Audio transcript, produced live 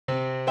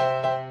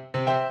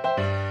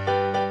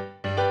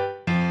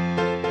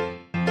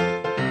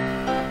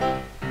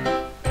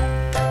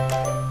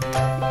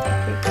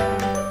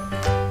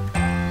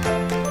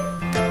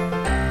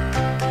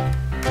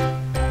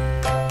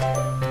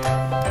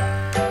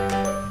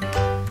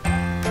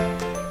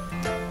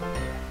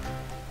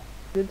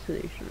good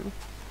solution.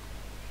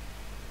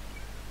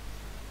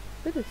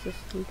 But it's a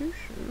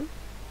solution.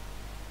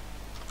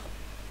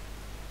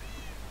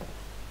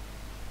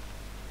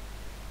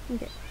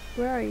 Okay,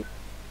 where are you?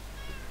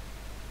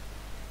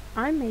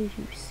 I made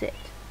you sit.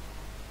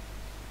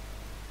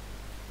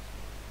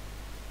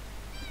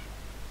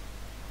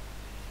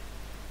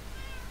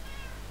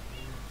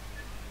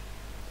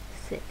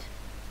 Sit.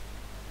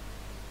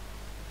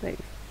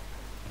 Move.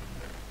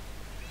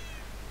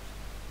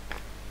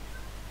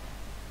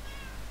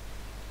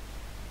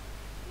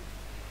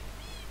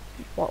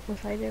 What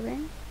was I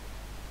doing?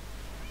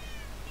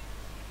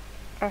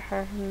 I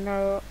have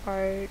no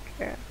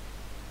idea.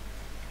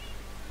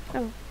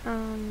 Oh,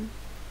 I'm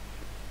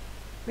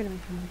gonna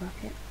make another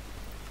bucket.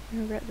 I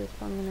regret this,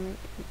 but I'm gonna make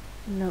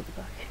another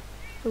bucket.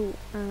 Oh,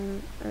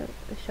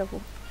 a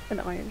shovel. An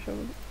iron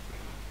shovel.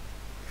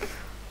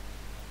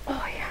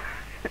 Oh yeah,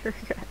 I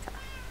regret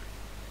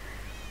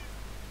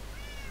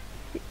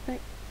that.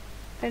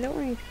 I don't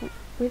want you to come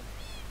with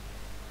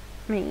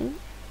me.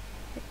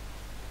 Okay.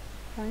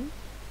 Fine.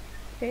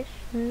 Fish,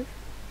 move.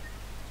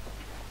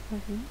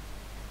 1,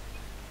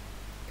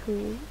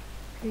 2,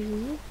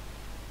 3,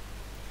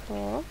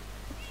 4,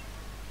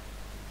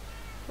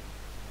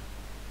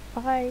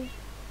 5.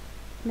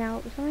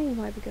 Now, some of you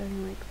might be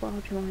going like,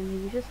 well, Jemima,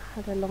 you just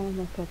had a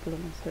llama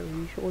problem, so are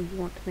you sure you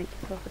want to make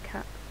yourself a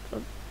cat?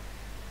 But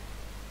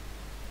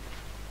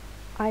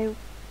I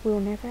will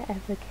never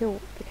ever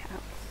kill the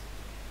cats.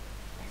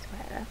 I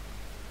swear.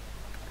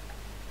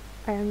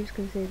 I am just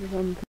going to say this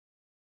one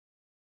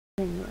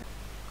thing.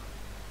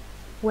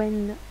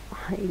 When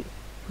I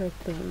bred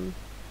them,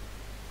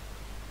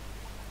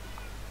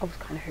 I was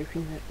kind of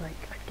hoping that like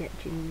I'd get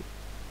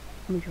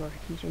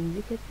majority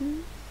ginger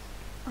kittens.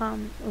 I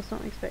was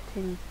not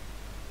expecting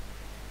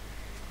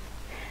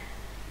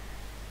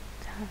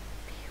to have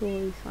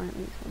purely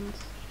Siamese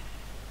ones.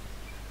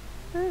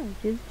 Oh,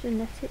 do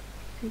genetics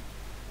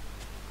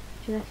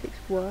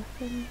work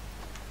in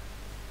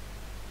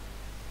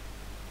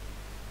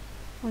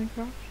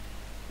Minecraft?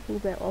 Will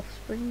their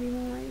offspring be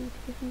more likely to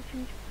give them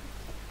ginger?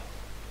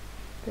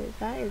 But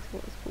that is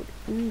what's called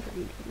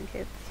inbreeding,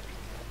 kids.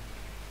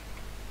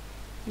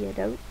 You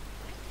don't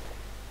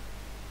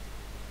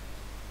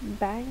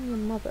bang the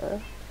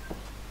mother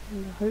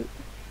in the hope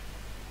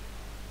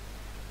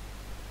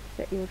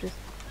that you'll just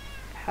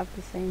have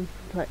the same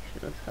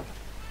complexion as her.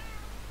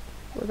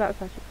 Well,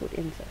 that's actually called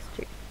incest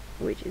too,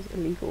 which is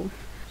illegal.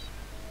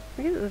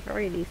 I guess at the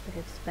very least they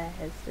have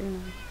spares, you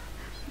know.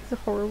 It's a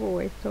horrible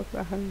way to talk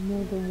about having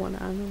more than one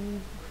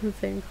animal of the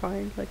same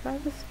kind. Like, I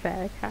have a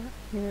spare cat,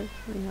 you know, if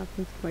something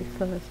happens to my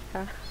first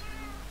cat.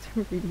 It's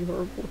a really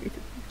horrible way to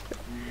think of it.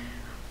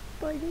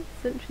 But I guess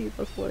essentially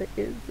that's what it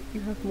is, that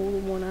you have more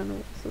than one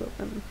animal, so that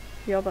when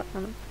the other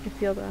if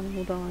the other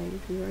animal dies,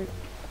 you won't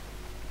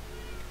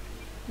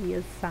be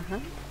as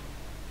sad.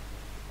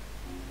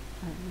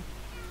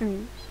 I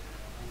mean,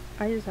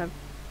 I just have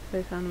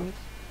both animals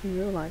in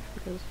real life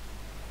because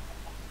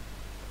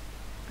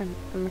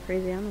I'm a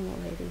crazy animal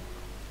lady.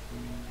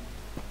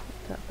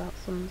 That about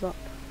sums up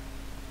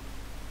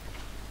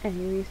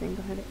any reasoning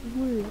behind it.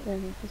 Woo,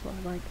 that's what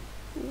I like.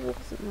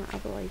 Wasn't that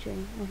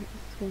obliging? I think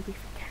this is going to be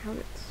for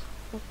carrots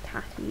or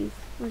tatties,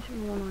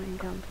 whichever one I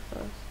encounter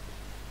first.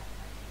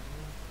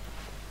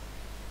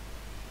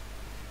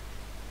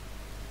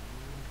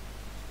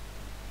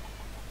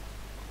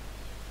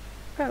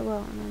 Oh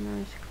well, and I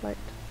managed to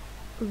collect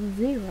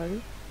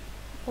 0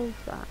 of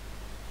that.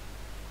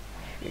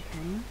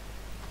 Okay.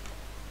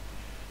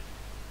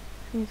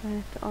 Means I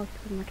have to argue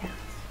with my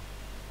cats.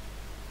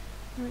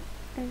 Right,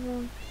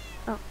 everyone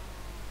up.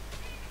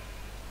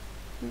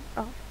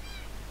 Up.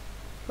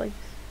 Please.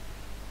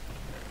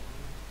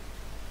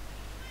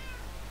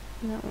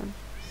 That one.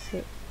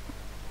 Sit.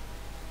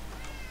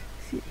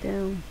 Sit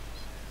down.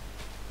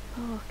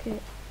 Park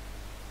it.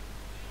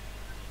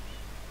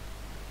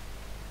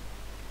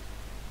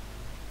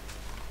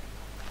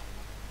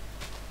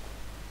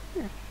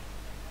 Yeah.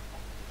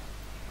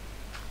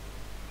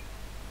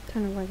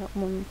 Don't know why that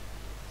one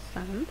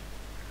stand.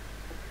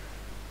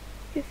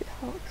 I guess it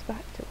harks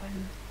back to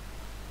when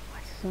I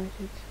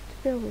decided to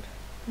build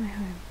my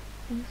home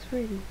in this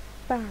really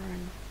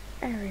barren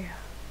area.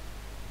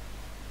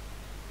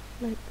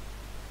 Like,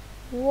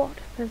 what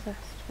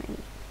possessed me?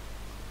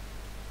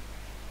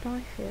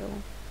 I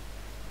feel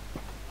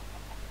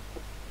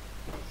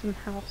some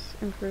house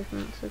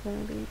improvements are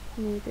going to be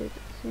needed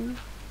soon.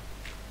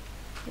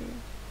 So,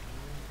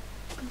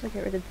 once I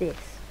get rid of this.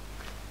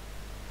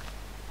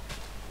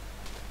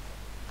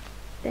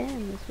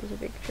 Damn, this was a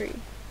big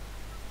tree.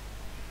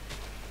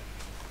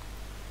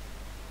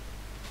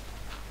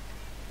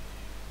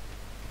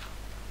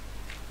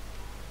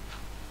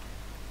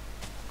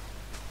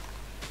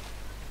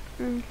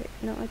 Okay,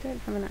 no, I don't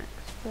have an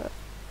axe, but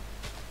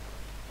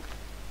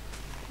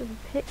there's a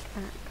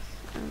pickaxe,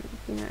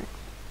 you know,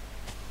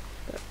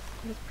 but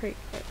it's pretty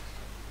close.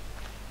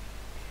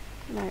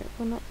 No,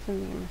 we're not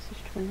sending a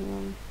message to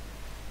anyone.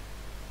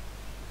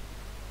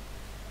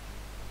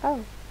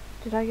 Oh,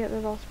 did I get the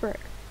last brick?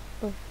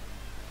 Oh.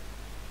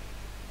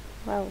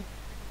 Well,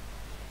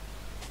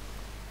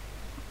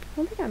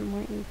 One thing I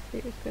might need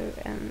to do is go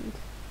and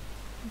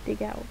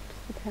dig out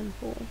the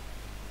temple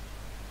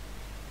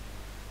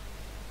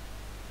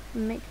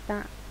and make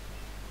that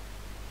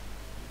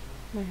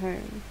my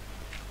home.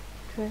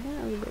 Because I think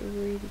that would look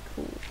really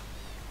cool.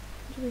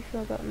 What do we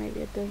feel about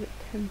maybe a desert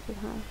temple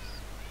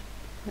house?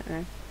 I don't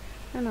know.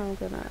 And I'm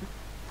gonna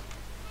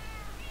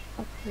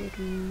upgrade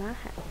my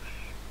house.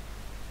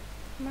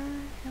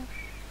 My house,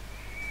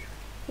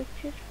 which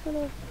is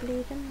full of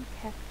bleeding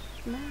cats.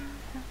 My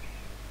house.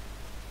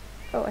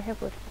 Oh, I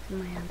have wood in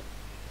my hand.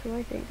 So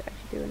I think I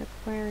should do an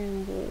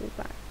aquarium wall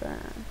back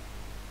there.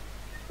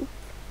 Oops,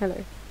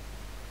 hello.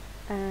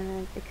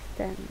 And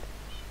extend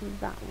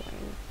that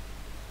way.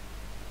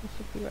 This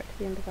should be right to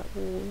the end of that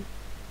wall.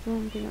 The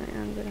one thing I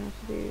am going to have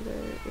to do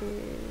though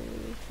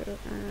is go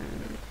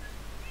and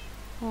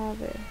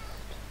harvest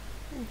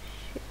a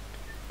shit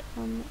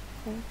ton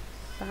of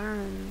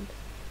sand.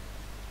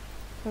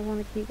 So I want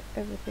to keep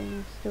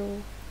everything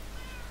still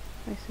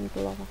nice and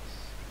gloss.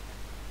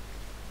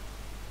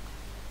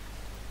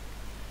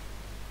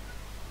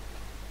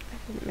 I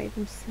didn't make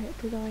them sit,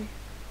 did I?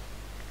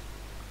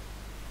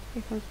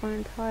 Here comes my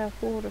entire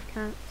horde of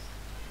cats.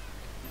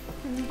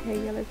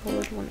 Okay, yellow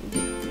collared one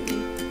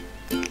easy.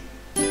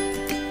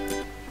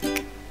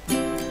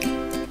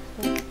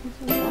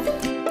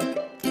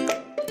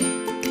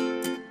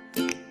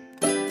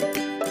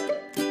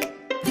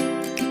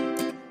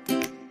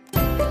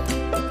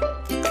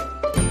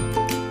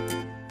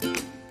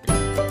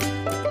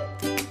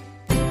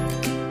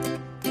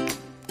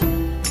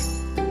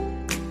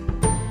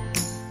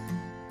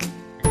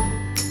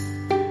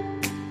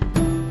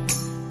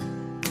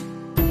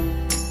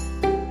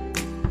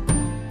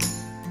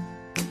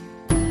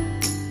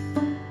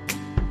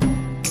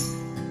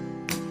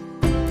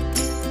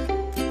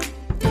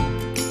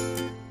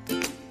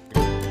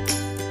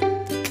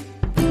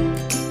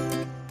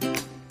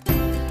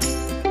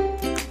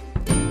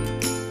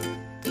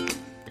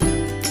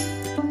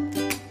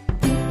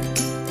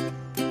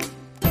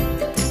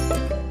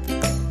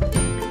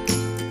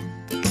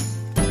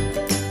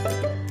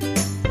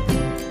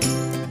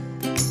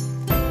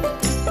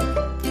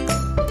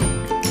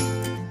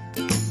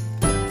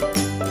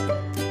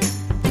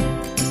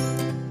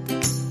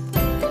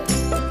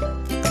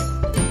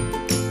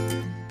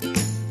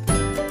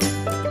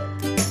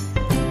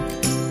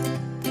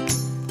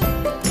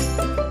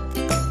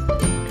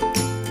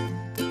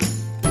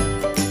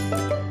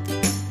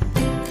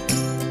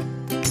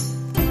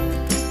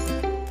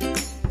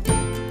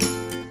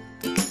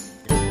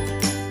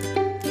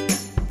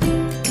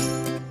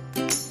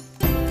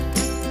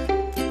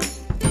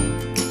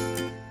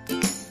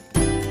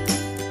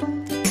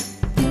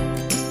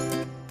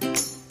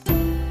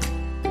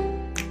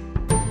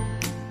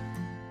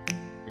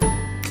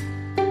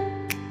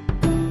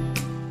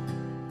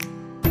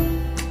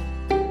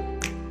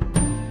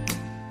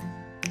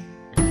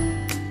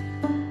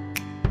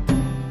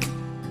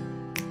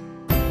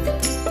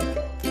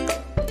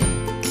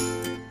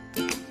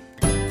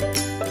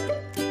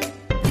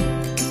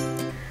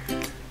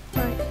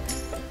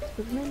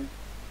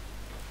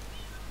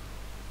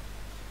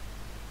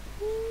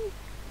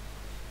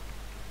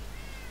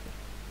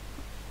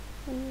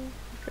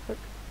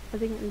 I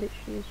think it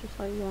literally is just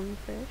like one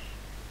fish.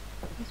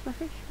 Where's my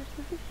fish? Where's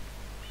my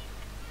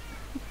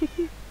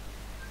fish?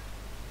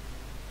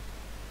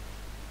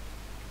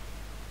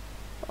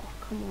 Oh,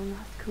 come on,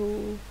 that's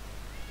cool.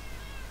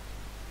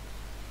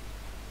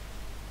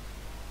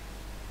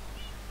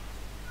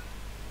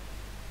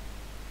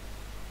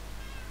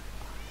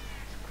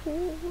 That's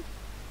cool.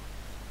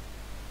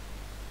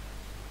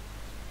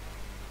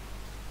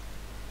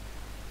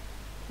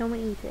 I'm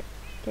gonna eat it,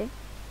 okay?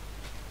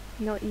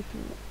 Not eating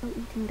it. Not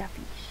eating that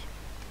fish.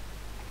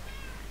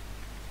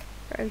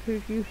 There's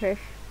a few fish.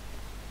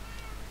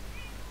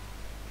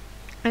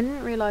 I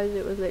didn't realise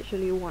it was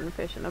literally one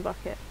fish in a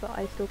bucket, but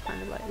I still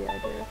kind of like the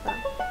idea of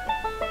that.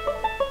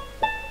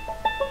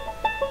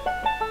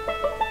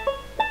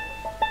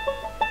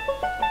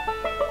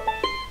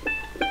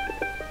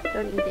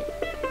 Don't eat it.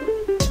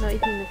 Not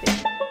eating the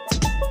fish.